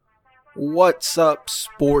What's up,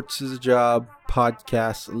 Sports is a Job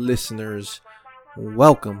podcast listeners?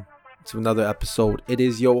 Welcome to another episode. It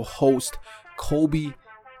is your host, Kobe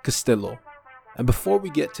Castillo. And before we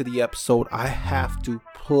get to the episode, I have to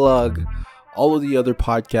plug all of the other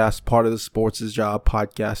podcasts, part of the Sports is a Job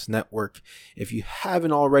podcast network. If you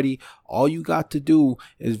haven't already, all you got to do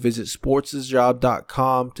is visit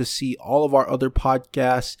sportsisjob.com to see all of our other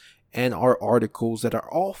podcasts and our articles that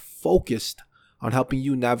are all focused on helping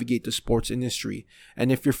you navigate the sports industry.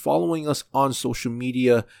 And if you're following us on social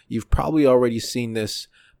media, you've probably already seen this,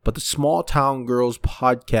 but the Small Town Girls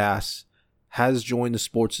podcast has joined the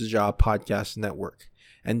Sports is a Job podcast network.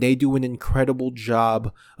 And they do an incredible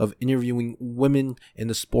job of interviewing women in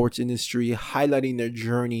the sports industry, highlighting their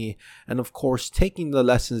journey, and of course, taking the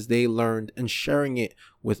lessons they learned and sharing it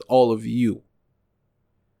with all of you.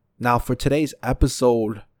 Now, for today's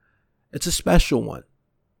episode, it's a special one.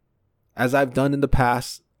 As I've done in the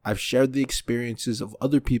past, I've shared the experiences of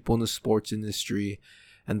other people in the sports industry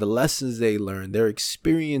and the lessons they learned, their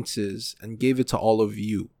experiences, and gave it to all of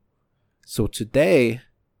you. So today,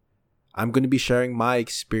 I'm going to be sharing my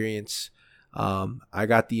experience. I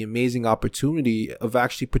got the amazing opportunity of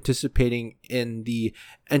actually participating in the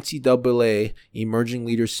NCAA Emerging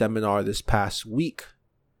Leaders Seminar this past week.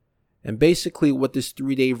 And basically with this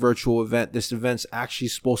 3-day virtual event, this event's actually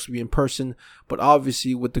supposed to be in person, but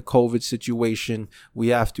obviously with the COVID situation, we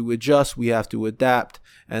have to adjust, we have to adapt,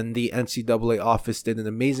 and the NCAA office did an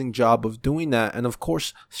amazing job of doing that. And of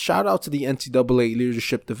course, shout out to the NCAA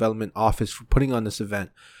Leadership Development Office for putting on this event.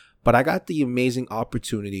 But I got the amazing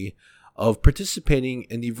opportunity of participating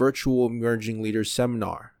in the virtual Emerging Leaders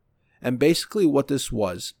Seminar. And basically what this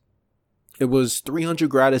was, it was 300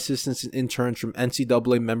 grad assistants and interns from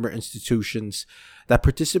NCAA member institutions that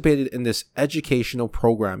participated in this educational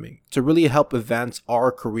programming to really help advance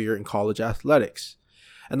our career in college athletics.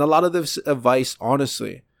 And a lot of this advice,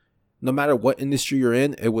 honestly, no matter what industry you're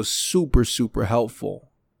in, it was super, super helpful.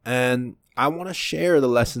 And I want to share the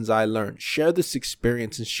lessons I learned, share this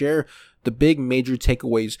experience, and share the big major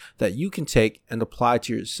takeaways that you can take and apply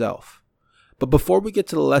to yourself. But before we get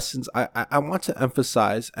to the lessons, I want to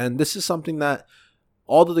emphasize, and this is something that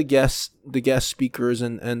all of the guest speakers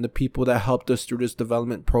and the people that helped us through this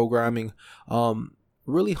development programming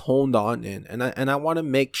really honed on in. And I want to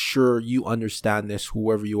make sure you understand this,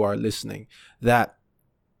 whoever you are listening, that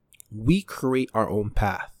we create our own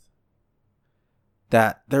path.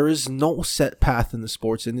 That there is no set path in the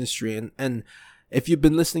sports industry. And if you've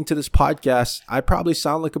been listening to this podcast, I probably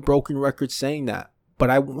sound like a broken record saying that. But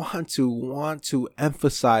I want to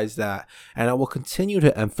emphasize that, and I will continue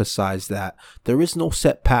to emphasize that there is no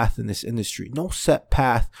set path in this industry, no set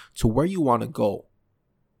path to where you want to go.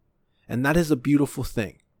 And that is a beautiful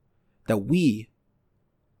thing, that we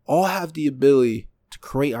all have the ability to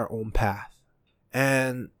create our own path.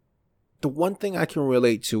 And the one thing I can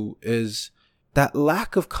relate to is that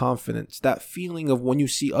lack of confidence, that feeling of when you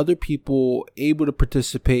see other people able to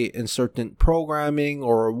participate in certain programming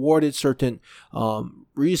or awarded certain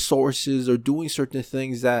resources or doing certain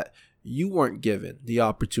things that you weren't given the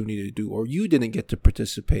opportunity to do or you didn't get to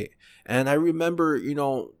participate. And I remember,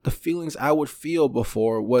 the feelings I would feel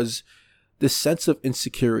before was this sense of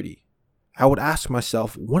insecurity. I would ask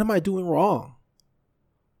myself, what am I doing wrong?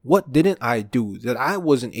 What didn't I do that I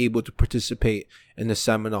wasn't able to participate in the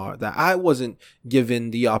seminar, that I wasn't given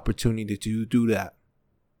the opportunity to do that?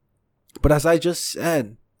 But as I just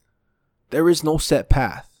said, there is no set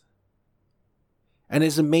path. And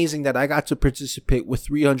it's amazing that I got to participate with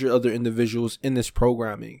 300 other individuals in this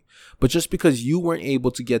programming. But just because you weren't able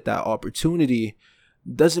to get that opportunity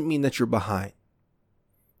doesn't mean that you're behind.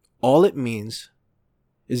 All it means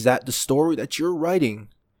is that the story that you're writing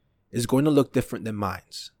is going to look different than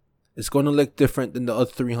mine's. It's going to look different than the other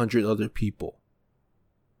 300 other people.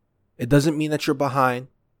 It doesn't mean that you're behind.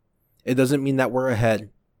 It doesn't mean that we're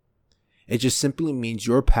ahead. It just simply means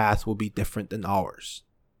your path will be different than ours.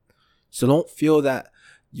 So don't feel that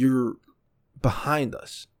you're behind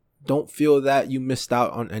us. Don't feel that you missed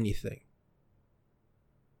out on anything.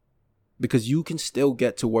 Because you can still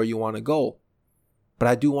get to where you want to go. But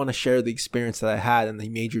I do want to share the experience that I had and the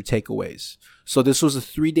major takeaways. So this was a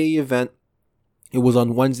 3-day event. It was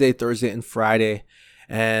on Wednesday, Thursday, and Friday.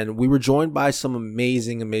 And we were joined by some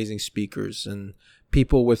amazing, amazing speakers and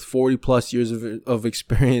people with 40 plus years of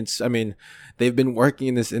experience. I mean, they've been working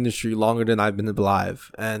in this industry longer than I've been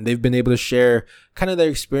alive. And they've been able to share kind of their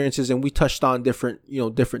experiences. And we touched on different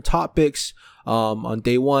topics on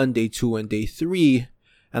day 1, day 2, and day 3.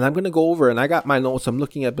 And I'm going to go over, and I got my notes. I'm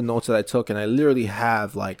looking at the notes that I took, and I literally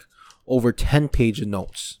have like over 10 pages of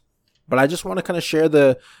notes. But I just want to kind of share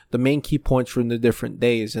the main key points from the different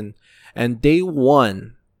days. And day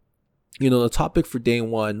one, the topic for day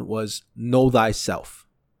one was know thyself.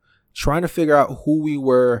 Trying to figure out who we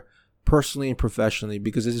were personally and professionally,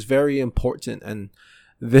 because it is very important. And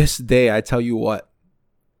this day, I tell you what,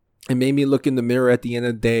 it made me look in the mirror at the end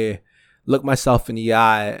of the day, look myself in the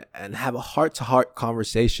eye, and have a heart-to-heart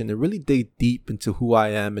conversation and really dig deep into who I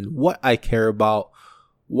am and what I care about,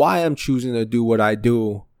 why I'm choosing to do what I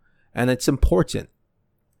do. And it's important.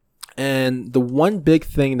 And the one big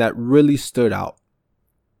thing that really stood out,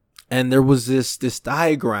 and there was this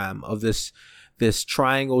diagram of this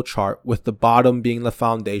triangle chart with the bottom being the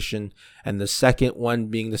foundation and the second one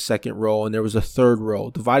being the second row, and there was a third row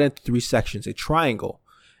divided into 3 sections, a triangle.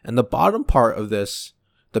 And the bottom part of this,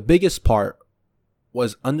 the biggest part,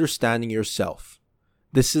 was understanding yourself.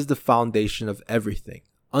 This is the foundation of everything.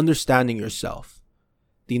 Understanding yourself.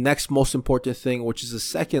 The next most important thing, which is the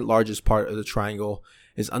second largest part of the triangle,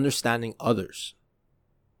 is understanding others.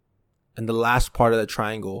 And the last part of the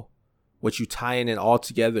triangle, which you tie in it all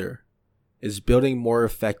together, is building more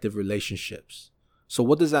effective relationships. So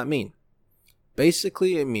what does that mean?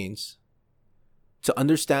 Basically, it means to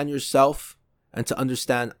understand yourself and to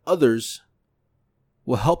understand others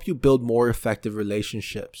will help you build more effective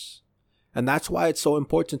relationships. And that's why it's so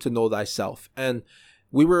important to know thyself. And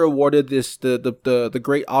we were awarded the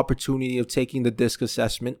great opportunity of taking the DISC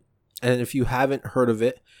assessment. And if you haven't heard of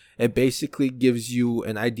it, it basically gives you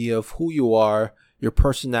an idea of who you are, your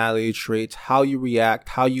personality traits, how you react,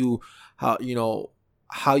 how you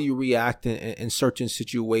react in certain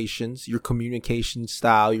situations, your communication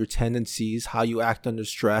style, your tendencies, how you act under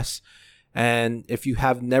stress. And if you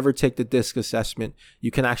have never taken the DISC assessment,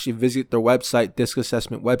 you can actually visit their website, DISC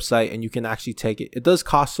assessment website, and you can actually take it. It does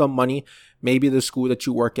cost some money. Maybe the school that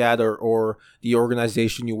you work at or the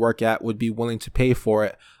organization you work at would be willing to pay for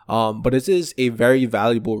it. But it is a very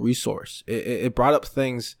valuable resource. It brought up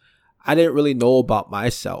things I didn't really know about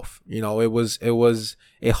myself. It was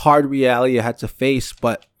a hard reality I had to face.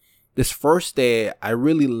 But this first day, I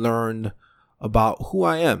really learned about who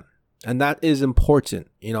I am. And that is important,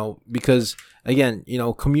 because again,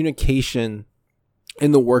 communication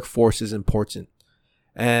in the workforce is important.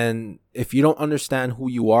 And if you don't understand who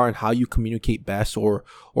you are and how you communicate best, or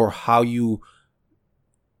how you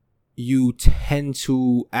tend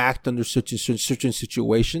to act under certain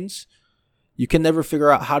situations, you can never figure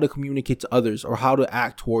out how to communicate to others or how to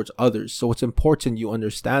act towards others. So it's important you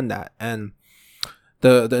understand that. And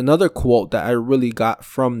the another quote that I really got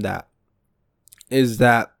from that is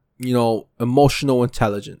that, emotional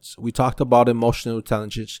intelligence. We talked about emotional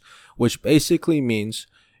intelligence, which basically means,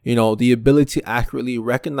 the ability to accurately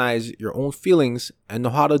recognize your own feelings and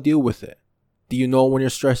know how to deal with it. Do you know when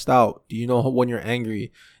you're stressed out? Do you know when you're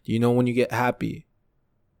angry? Do you know when you get happy?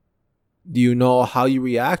 Do you know how you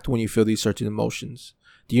react when you feel these certain emotions?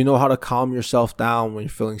 Do you know how to calm yourself down when you're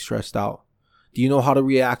feeling stressed out? Do you know how to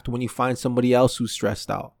react when you find somebody else who's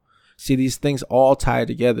stressed out? See, these things all tie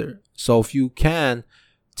together. So if you can,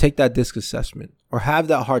 take that DISC assessment or have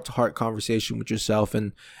that heart-to-heart conversation with yourself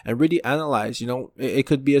and really analyze. It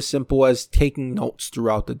could be as simple as taking notes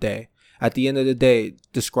throughout the day. At the end of the day,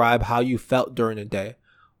 describe how you felt during the day.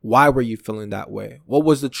 Why were you feeling that way? What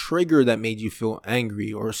was the trigger that made you feel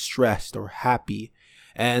angry or stressed or happy?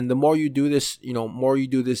 And the more you do this,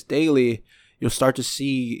 daily, you'll start to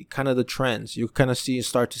see kind of the trends. You'll kind of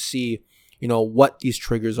start to see what these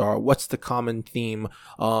triggers are, what's the common theme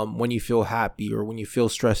when you feel happy or when you feel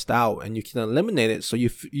stressed out, and you can eliminate it so you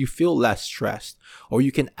feel less stressed, or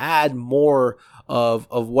you can add more of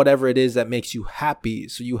whatever it is that makes you happy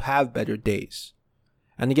so you have better days.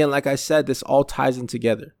 And again, like I said, this all ties in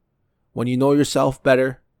together. When you know yourself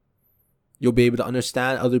better, you'll be able to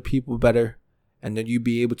understand other people better, and then you'll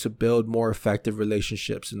be able to build more effective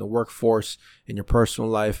relationships in the workforce, in your personal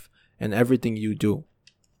life, and everything you do.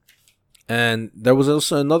 And there was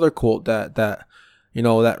also another quote that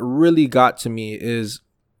really got to me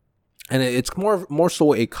and it's more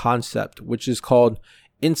so a concept, which is called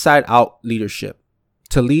inside out leadership.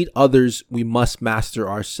 To lead others, we must master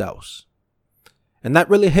ourselves. And that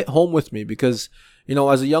really hit home with me because,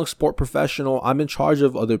 as a young sport professional, I'm in charge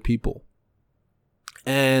of other people.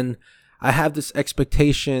 And I have this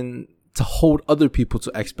expectation to hold other people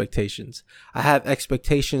to expectations. I have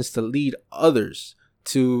expectations to lead others,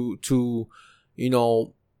 to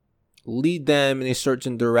lead them in a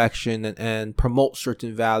certain direction and promote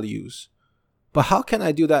certain values. But how can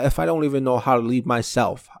I do that if I don't even know how to lead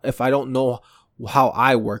myself? If I don't know how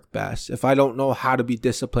I work best? If I don't know how to be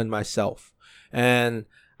disciplined myself? And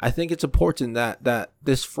I think it's important that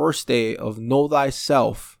this first day of know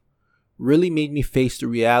thyself really made me face the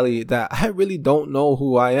reality that I really don't know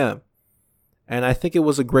who I am. And I think it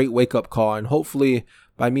was a great wake-up call. And hopefully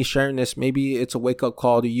by me sharing this, maybe it's a wake-up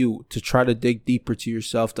call to you to try to dig deeper to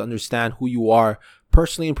yourself to understand who you are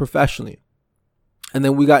personally and professionally. And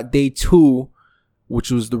then we got day 2,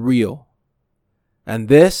 which was the real. And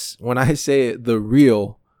this, when I say the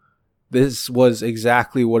real, this was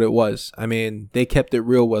exactly what it was. I mean, they kept it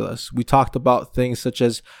real with us. We talked about things such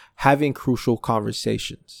as having crucial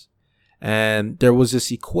conversations. And there was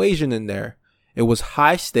this equation in there. It was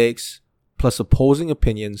high stakes plus opposing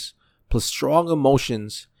opinions plus strong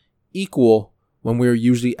emotions equal when we were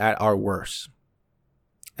usually at our worst.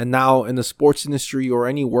 And now in the sports industry or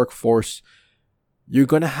any workforce, you're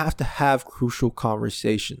going to have crucial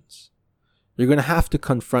conversations. You're going to have to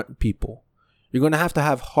confront people. You're going to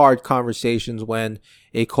have hard conversations when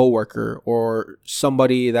a coworker or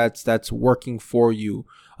somebody that's working for you,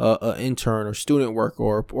 an intern or student work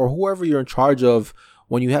or whoever you're in charge of,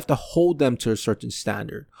 when you have to hold them to a certain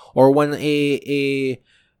standard, or when a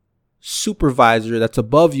supervisor that's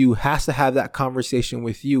above you has to have that conversation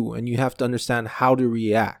with you and you have to understand how to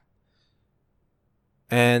react.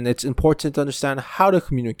 And it's important to understand how to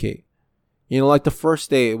communicate. Like the first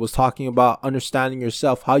day, it was talking about understanding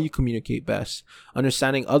yourself, how you communicate best,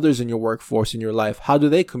 understanding others in your workforce, in your life. How do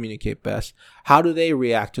they communicate best? How do they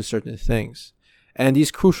react to certain things? And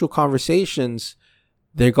these crucial conversations,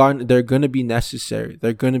 they're going to be necessary.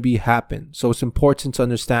 They're going to happen. So it's important to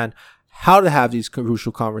understand how to have these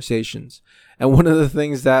crucial conversations. And one of the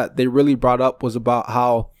things that they really brought up was about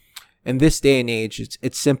how in this day and age,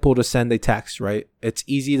 it's simple to send a text, right? It's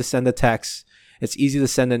easy to send a text. It's easy to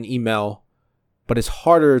send an email. But it's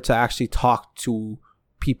harder to actually talk to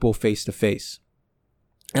people face to face.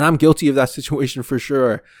 And I'm guilty of that situation for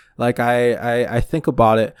sure. Like I think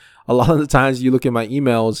about it. A lot of the times you look at my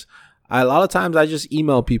emails, a lot of times I just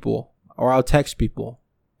email people or I'll text people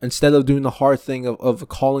instead of doing the hard thing of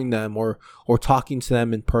calling them or talking to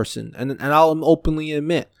them in person. And I'll openly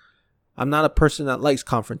admit, I'm not a person that likes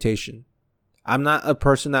confrontation. I'm not a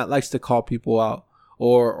person that likes to call people out.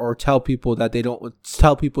 Or tell people that they don't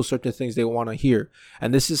tell people certain things they want to hear.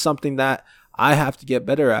 And this is something that I have to get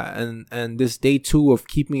better at. And this day 2 of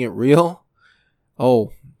keeping it real,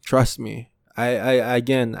 oh, trust me, I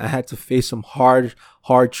had to face some hard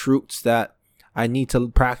truths that I need to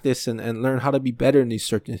practice and learn how to be better in these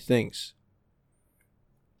certain things.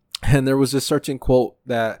 And there was a certain quote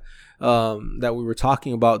that we were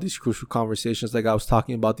talking about these crucial conversations, like I was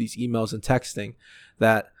talking about these emails and texting,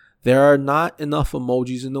 that there are not enough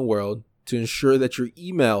emojis in the world to ensure that your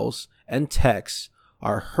emails and texts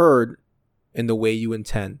are heard in the way you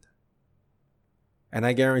intend. And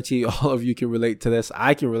I guarantee all of you can relate to this.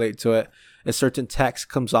 I can relate to it. A certain text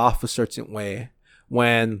comes off a certain way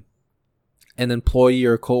when an employee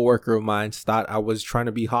or coworker of mine thought I was trying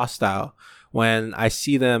to be hostile. When I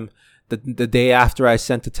see them the day after I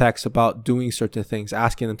sent a text about doing certain things,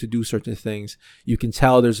 asking them to do certain things, you can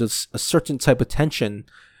tell there's a certain type of tension.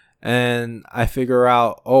 And I figure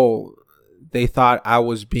out, oh, they thought I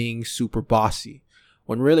was being super bossy.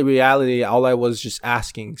 When really reality, all I was just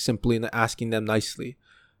simply asking them nicely.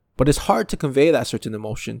 But it's hard to convey that certain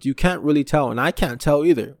emotions. You can't really tell. And I can't tell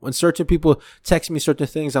either. When certain people text me certain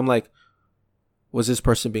things, I'm like, was this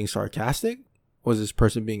person being sarcastic? Was this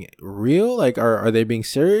person being real? Like, are they being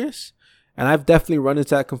serious? And I've definitely run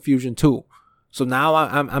into that confusion too. So now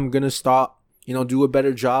I'm going to start, do a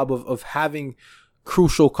better job of having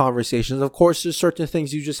crucial conversations. Of course, there's certain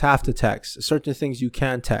things you just have to text, certain things you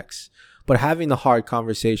can text, but having the hard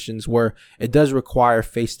conversations where it does require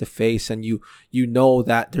face to face, and you know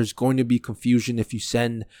that there's going to be confusion if you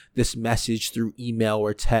send this message through email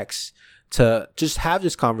or text, to just have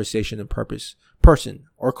this conversation in person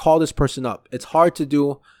or call this person up. It's hard to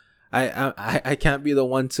do. I can't be the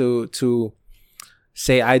one to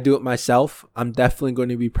say I do it myself. I'm definitely going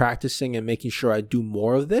to be practicing and making sure I do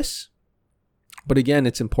more of this. But again,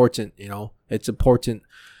 it's important, it's important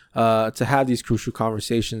to have these crucial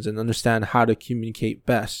conversations and understand how to communicate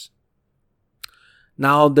best.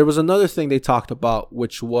 Now, there was another thing they talked about,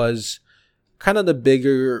 which was kind of the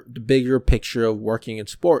bigger picture of working in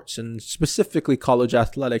sports, and specifically college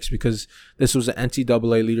athletics, because this was an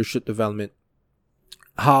NCAA leadership development.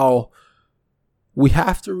 How we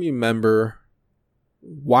have to remember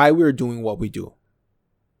why we're doing what we do.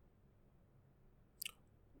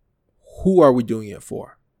 Who are we doing it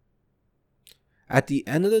for? At the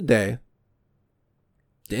end of the day,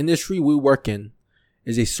 the industry we work in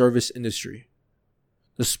is a service industry.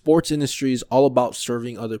 The sports industry is all about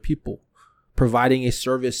serving other people, providing a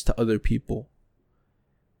service to other people.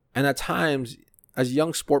 And at times, as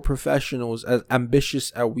young sport professionals, as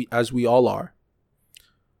ambitious as we all are,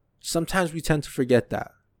 sometimes we tend to forget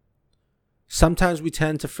that. Sometimes we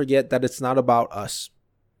tend to forget that it's not about us.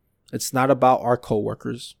 It's not about our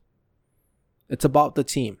coworkers. It's about the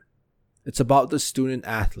team. It's about the student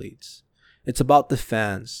athletes. It's about the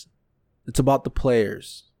fans. It's about the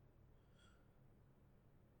players.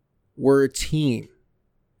 We're a team,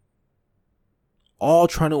 all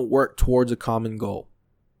trying to work towards a common goal.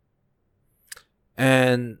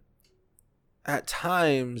 And at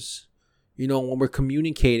times, when we're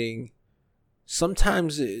communicating,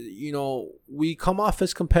 sometimes, we come off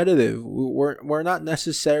as competitive. We're not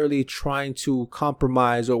necessarily trying to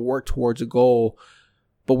compromise or work towards a goal,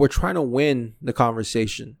 but we're trying to win the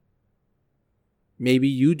conversation. Maybe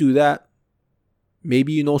you do that.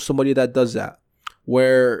 Maybe you know somebody that does that,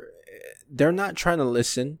 where they're not trying to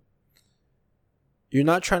listen. You're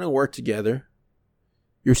not trying to work together.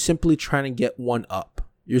 You're simply trying to get one up.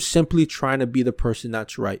 You're simply trying to be the person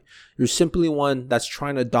that's right. You're simply one that's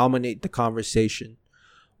trying to dominate the conversation.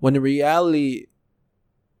 When in reality,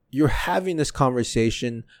 you're having this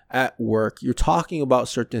conversation at work. You're talking about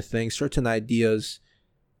certain things, certain ideas,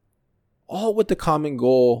 all with the common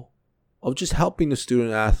goal of just helping the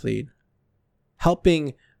student athlete,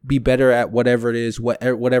 helping be better at whatever it is,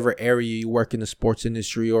 whatever area you work in the sports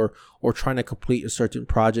industry, or trying to complete a certain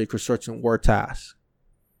project or certain work task.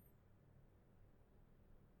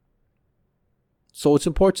 So it's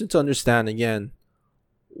important to understand, again,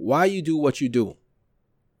 why you do what you do.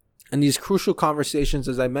 And these crucial conversations,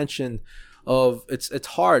 as I mentioned, it's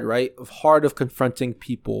hard, right? Hard of confronting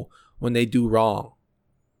people when they do wrong.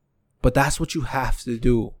 But that's what you have to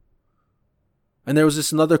do. And there was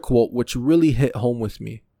this another quote which really hit home with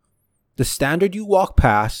me. The standard you walk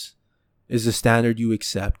past is the standard you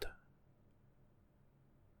accept.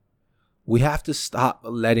 We have to stop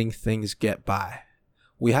letting things get by.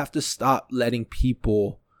 We have to stop letting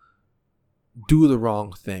people do the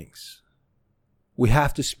wrong things. We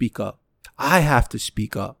have to speak up. I have to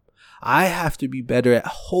speak up. I have to be better at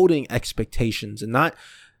holding expectations and not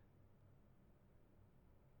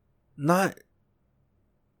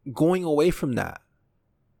going away from that.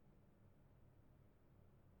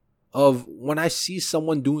 Of when I see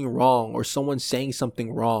someone doing wrong or someone saying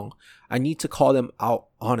something wrong, I need to call them out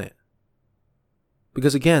on it.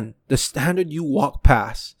 Because again, the standard you walk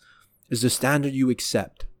past is the standard you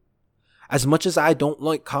accept. As much as I don't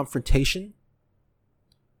like confrontation,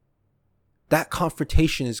 that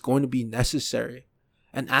confrontation is going to be necessary.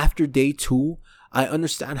 And after day 2, I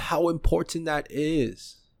understand how important that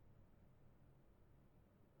is.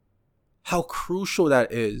 How crucial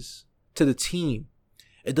that is to the team.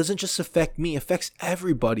 It doesn't just affect me, it affects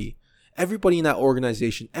everybody. Everybody in that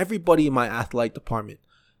organization, everybody in my athletic department.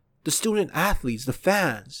 The student athletes, the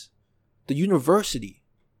fans, the university.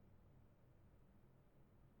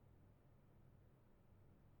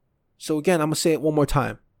 So again, I'm going to say it one more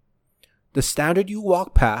time. The standard you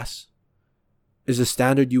walk past is the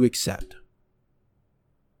standard you accept.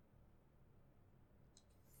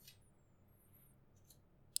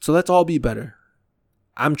 So let's all be better.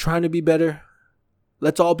 I'm trying to be better.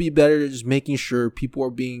 Let's all be better at just making sure people are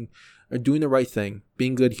doing the right thing,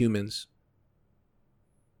 being good humans.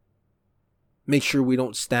 Make sure we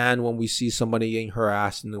don't stand when we see somebody getting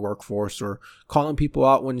harassed in the workforce, or calling people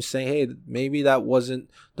out when you say, hey, maybe that wasn't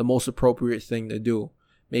the most appropriate thing to do.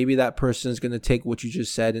 Maybe that person is going to take what you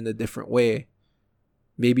just said in a different way.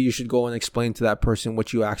 Maybe you should go and explain to that person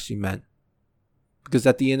what you actually meant. Because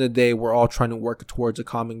at the end of the day, we're all trying to work towards a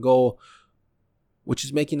common goal, which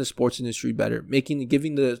is making the sports industry better,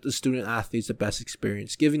 giving the student athletes the best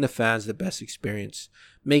experience, giving the fans the best experience,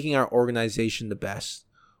 making our organization the best.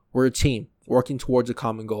 We're a team working towards a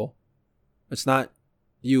common goal. It's not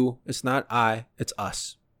you, it's not I, it's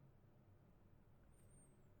us.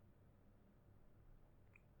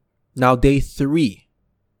 Now, day 3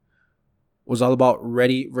 was all about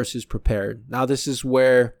ready versus prepared. Now, this is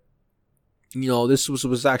where, this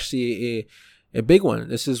was actually a big one.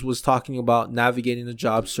 This was talking about navigating the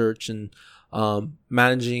job search and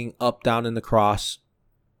managing up, down, and the cross.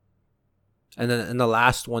 And then the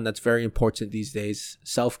last one that's very important these days,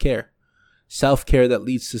 self-care. Self-care that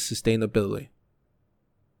leads to sustainability.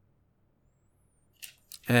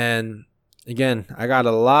 And again, I got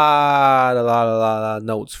a lot of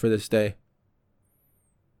notes for this day.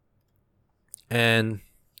 And,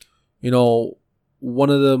 one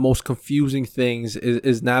of the most confusing things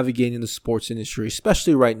is navigating the sports industry,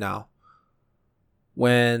 especially right now,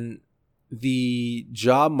 when the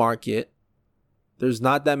job market, there's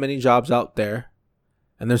not that many jobs out there,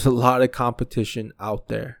 and there's a lot of competition out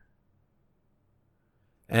there.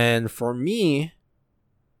 And for me,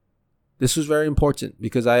 This was very important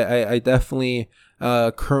because I definitely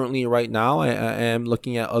currently right now I am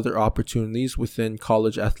looking at other opportunities within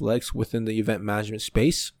college athletics, within the event management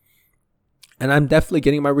space. And I'm definitely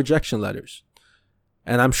getting my rejection letters.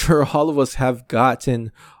 And I'm sure all of us have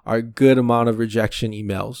gotten our good amount of rejection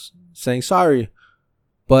emails saying sorry,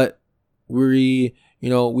 but we're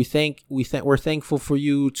thankful for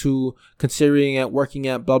you to considering at working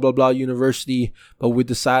at blah blah blah university, but we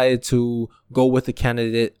decided to go with a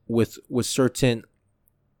candidate with certain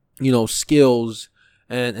skills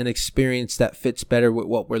and experience that fits better with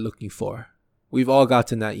what we're looking for. We've all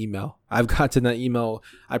gotten that email. I've gotten that email.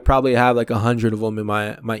 I probably have like 100 of them in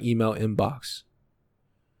my email inbox.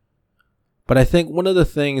 But I think one of the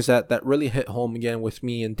things that really hit home again with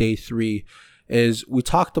me in day 3 is we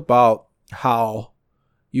talked about how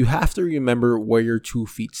you have to remember where your 2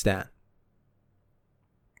 feet stand.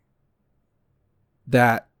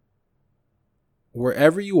 That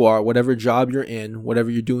wherever you are, whatever job you're in, whatever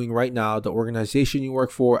you're doing right now, the organization you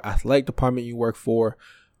work for, athletic department you work for,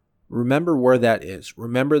 remember where that is.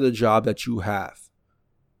 Remember the job that you have.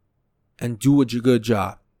 And do a good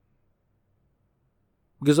job.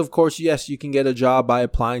 Because of course, yes, you can get a job by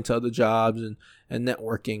applying to other jobs and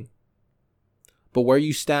networking. But where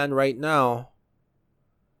you stand right now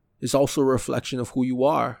is also a reflection of who you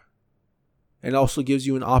are. And also gives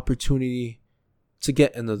you an opportunity to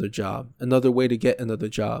get another job, another way to get another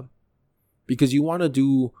job. Because you want to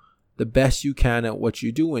do the best you can at what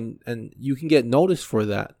you do, and you can get noticed for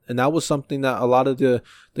that. And that was something that a lot of the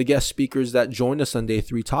guest speakers that joined us on day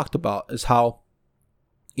 3 talked about, is how,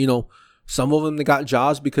 some of them they got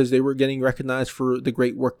jobs because they were getting recognized for the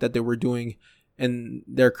great work that they were doing in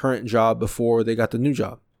their current job before they got the new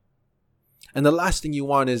job. And the last thing you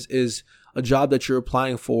want is a job that you're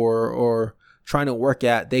applying for or trying to work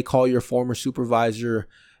at. They call your former supervisor,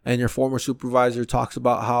 and your former supervisor talks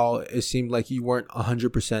about how it seemed like you weren't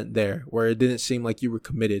 100% there, where it didn't seem like you were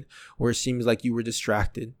committed, where it seems like you were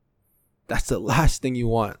distracted. That's the last thing you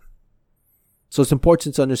want. So it's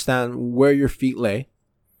important to understand where your feet lay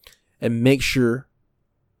and make sure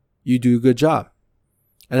you do a good job.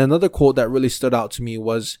 And another quote that really stood out to me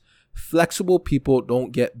was, flexible people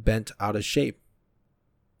don't get bent out of shape.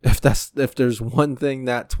 If there's one thing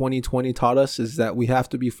that 2020 taught us, is that we have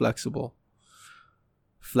to be flexible.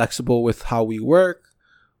 Flexible with how we work.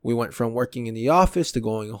 We went from working in the office to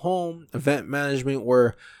going home. Event management,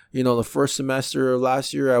 where, the first semester of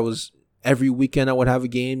last year, every weekend I would have a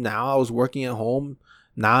game. Now I was working at home.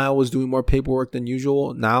 Now I was doing more paperwork than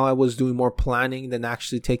usual. Now I was doing more planning than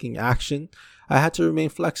actually taking action. I had to remain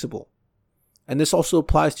flexible. And this also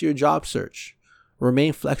applies to your job search.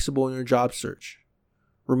 Remain flexible in your job search.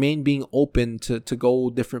 Remain being open to go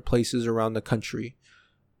different places around the country.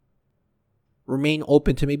 Remain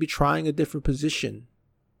open to maybe trying a different position.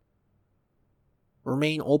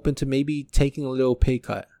 Remain open to maybe taking a little pay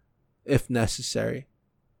cut if necessary.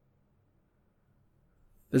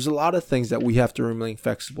 There's a lot of things that we have to remain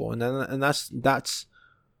flexible, and that's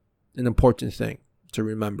an important thing to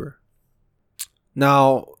remember.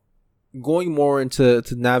 Now, going more into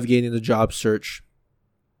navigating the job search,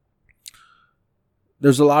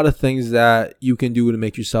 there's a lot of things that you can do to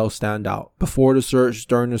make yourself stand out before the search,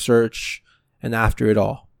 during the search, and after it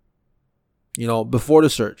all. Before the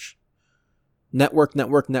search, network.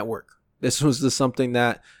 This was something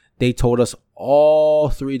that they told us all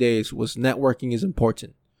 3 days was networking is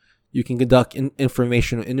important. You can conduct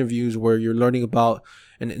informational interviews where you're learning about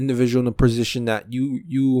an individual in a position that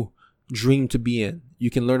you dream to be in. You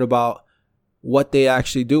can learn about what they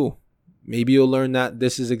actually do. Maybe you'll learn that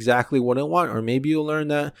this is exactly what I want, or maybe you'll learn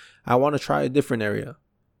that I want to try a different area.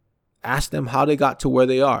 Ask them how they got to where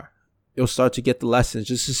they are. You'll start to get the lessons.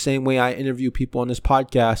 Just the same way I interview people on this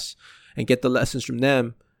podcast and get the lessons from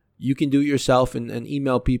them, you can do it yourself and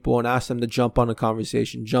email people and ask them to jump on a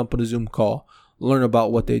conversation, jump on a Zoom call, learn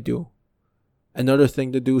about what they do. Another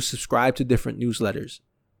thing to do is subscribe to different newsletters.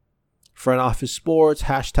 Front Office Sports,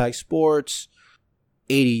 #sports,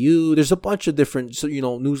 ADU. There's a bunch of different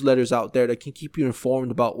newsletters out there that can keep you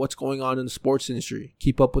informed about what's going on in the sports industry.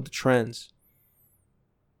 Keep up with the trends.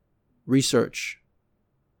 Research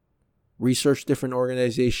different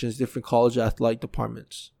organizations, different college athletic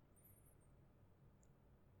departments.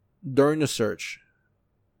 During the search,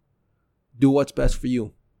 do what's best for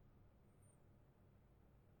you.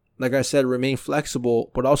 Like I said, remain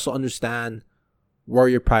flexible, but also understand where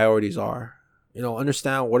your priorities are.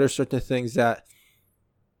 Understand what are certain things that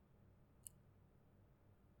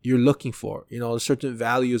you're looking for, certain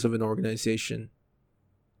values of an organization.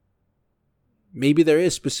 Maybe there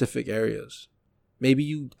is specific areas. Maybe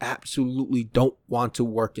you absolutely don't want to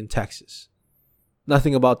work in Texas.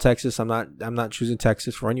 Nothing about Texas. I'm not choosing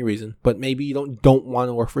Texas for any reason. But maybe you don't want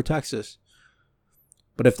to work for Texas.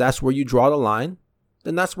 But if that's where you draw the line,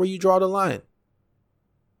 then that's where you draw the line.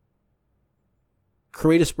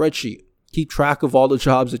 Create a spreadsheet. Keep track of all the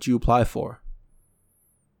jobs that you apply for.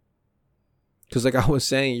 Because like I was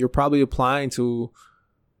saying, you're probably applying to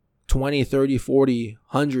 20, 30, 40,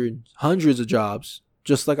 hundreds of jobs,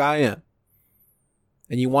 just like I am.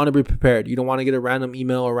 And you want to be prepared. You don't want to get a random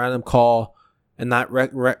email or random call and not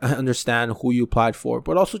understand who you applied for.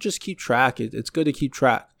 But also just keep track. It's good to keep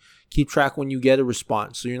track. Keep track when you get a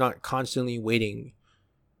response so you're not constantly waiting.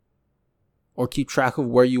 Or keep track of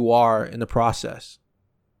where you are in the process.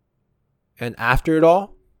 And after it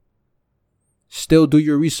all, still do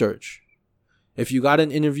your research. If you got an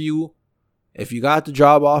interview, if you got the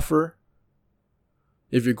job offer,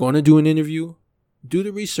 if you're going to do an interview, do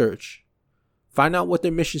the research. Find out what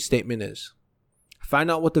their mission statement is. Find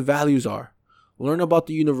out what the values are. Learn about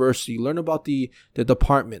the university. Learn about the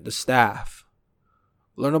department, the staff.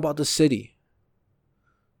 Learn about the city.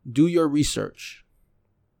 Do your research.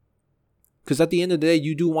 Because at the end of the day,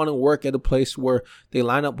 you do want to work at a place where they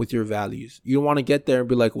line up with your values. You don't want to get there and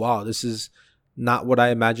be like, wow, this is not what I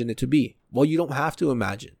imagined it to be. Well, you don't have to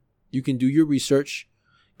imagine. You can do your research,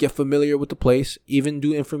 get familiar with the place, even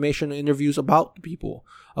do information interviews about the people,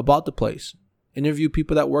 about the place. Interview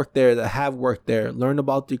people that work there, that have worked there. Learn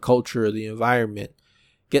about the culture, the environment.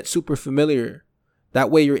 Get super familiar. That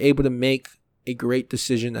way you're able to make a great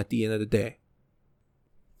decision at the end of the day.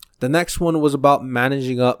 The next one was about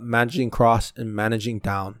managing up, managing across, and managing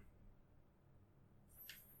down.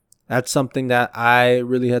 That's something that I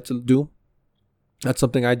really had to do. That's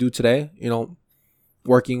something I do today.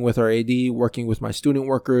 Working with our AD, working with my student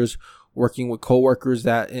workers, working with coworkers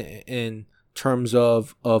that in terms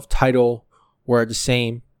of title were the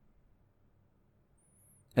same.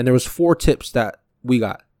 And there was 4 tips that we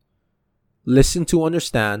got. Listen to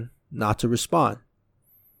understand, not to respond.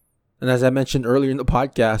 And as I mentioned earlier in the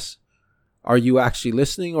podcast, are you actually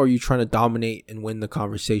listening or are you trying to dominate and win the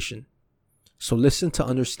conversation? So listen to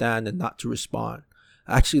understand and not to respond.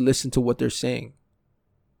 Actually listen to what they're saying.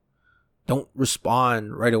 Don't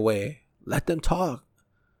respond right away. Let them talk.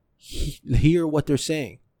 Hear what they're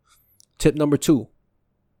saying. Tip number 2.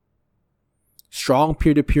 Strong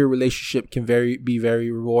peer-to-peer relationship can be very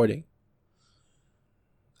rewarding.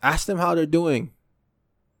 Ask them how they're doing.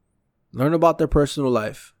 Learn about their personal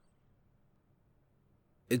life.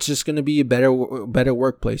 It's just going to be a better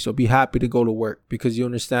workplace. You'll be happy to go to work because you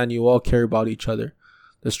understand you all care about each other.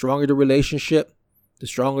 The stronger the relationship, the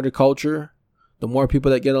stronger the culture, the more people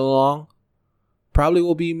that get along, probably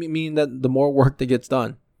will mean that the more work that gets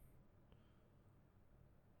done.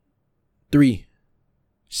 3,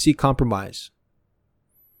 seek compromise.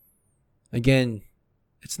 Again,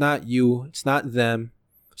 it's not you, it's not them,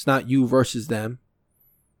 it's not you versus them,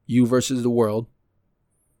 you versus the world.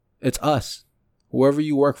 It's us. Whoever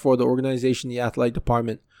you work for, the organization, the athletic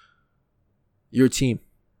department, your team.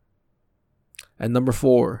 And number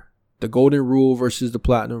 4, the golden rule versus the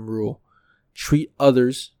platinum rule. Treat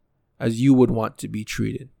others as you would want to be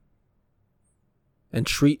treated. And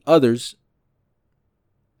treat others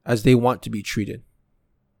as they want to be treated.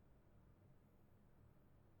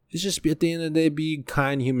 It's just, at the end of the day, be a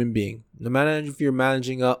kind human being. No matter if you're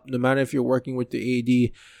managing up, no matter if you're working with the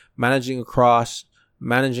AD, managing across,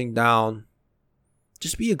 managing down,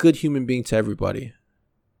 just be a good human being to everybody.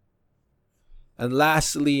 And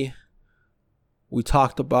lastly, we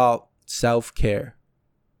talked about self-care.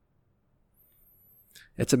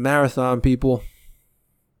 It's a marathon, people.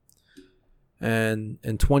 And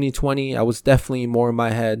in 2020, I was definitely more in my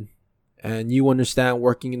head. And you understand,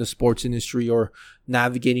 working in the sports industry or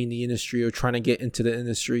navigating the industry or trying to get into the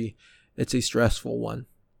industry, it's a stressful one.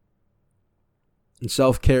 And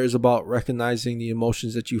self-care is about recognizing the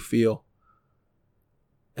emotions that you feel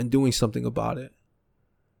and doing something about it.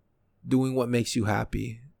 Doing what makes you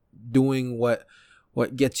happy. Doing what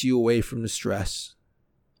gets you away from the stress.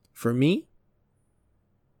 For me,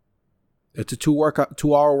 it's a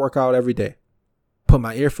 2-hour workout every day. Put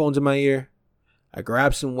my earphones in my ear. I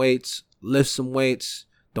grab some weights, lift some weights.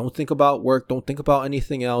 Don't think about work. Don't think about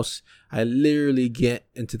anything else. I literally get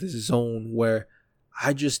into this zone where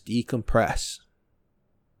I just decompress.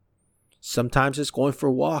 Sometimes it's going for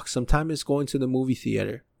walks. Sometimes it's going to the movie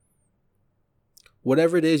theater.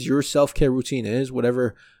 Whatever it is your self-care routine is,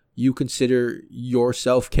 whatever you consider your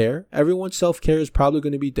self-care, everyone's self-care is probably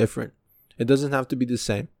going to be different. It doesn't have to be the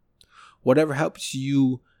same. Whatever helps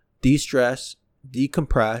you de-stress,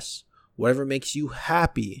 decompress, whatever makes you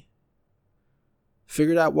happy,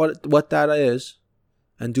 figure out what that is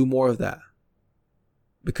and do more of that.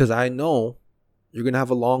 Because I know You're going to have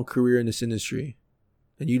a long career in this industry,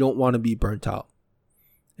 and you don't want to be burnt out,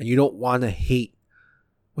 and you don't want to hate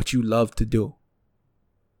what you love to do.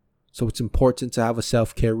 So it's important to have a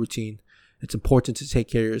self-care routine. It's important to take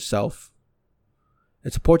care of yourself.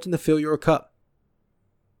 It's important to fill your cup.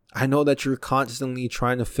 I know that you're constantly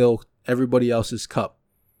trying to fill everybody else's cup,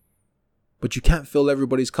 but you can't fill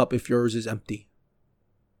everybody's cup if yours is empty.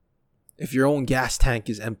 If your own gas tank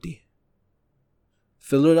is empty,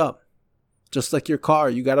 fill it up. Just like your car,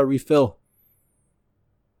 you got to refill.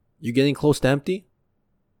 You're getting close to empty?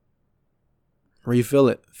 Refill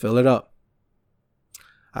it. Fill it up.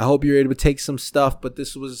 I hope you're able to take some stuff, but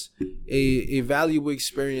this was a valuable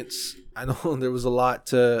experience. I know there was a lot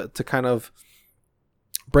to kind of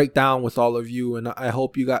break down with all of you, and I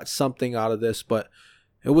hope you got something out of this, but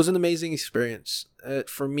it was an amazing experience.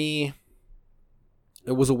 For me,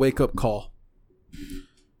 it was a wake-up call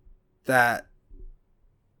that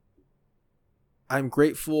I'm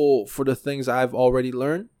grateful for the things I've already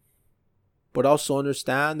learned, but also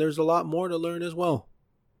understand there's a lot more to learn as well.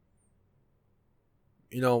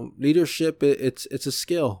 Leadership, it's a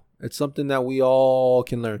skill. It's something that we all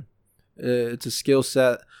can learn. It's a skill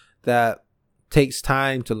set that takes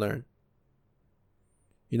time to learn.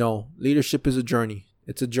 Leadership is a journey.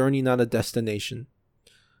 It's a journey, not a destination.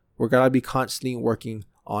 We're going to be constantly working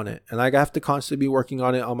on it. And I have to constantly be working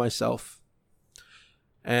on it on myself.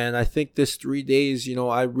 And I think this 3 days,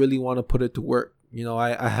 I really want to put it to work.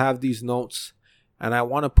 I have these notes and I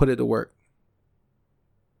want to put it to work.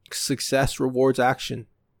 Success rewards action.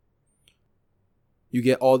 You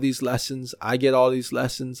get all these lessons. I get all these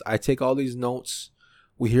lessons. I take all these notes.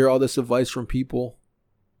 We hear all this advice from people.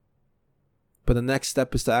 But the next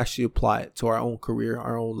step is to actually apply it to our own career,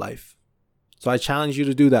 our own life. So I challenge you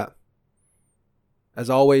to do that. As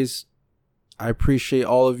always, I appreciate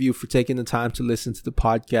all of you for taking the time to listen to the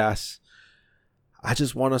podcast. I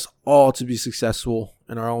just want us all to be successful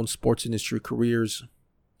in our own sports industry careers.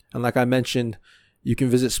 And like I mentioned, you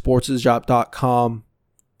can visit sportsisjob.com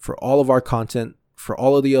for all of our content, for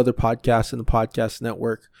all of the other podcasts in the podcast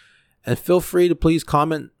network. And feel free to please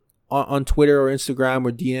comment on Twitter or Instagram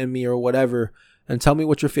or DM me or whatever and tell me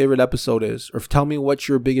what your favorite episode is, or tell me what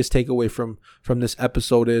your biggest takeaway from this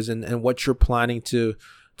episode is, and what you're planning to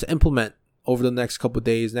implement over the next couple of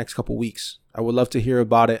days, next couple of weeks. I would love to hear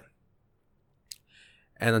about it.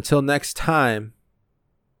 And until next time,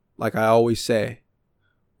 like I always say,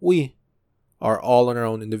 we are all on our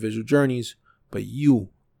own individual journeys, but you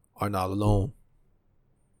are not alone.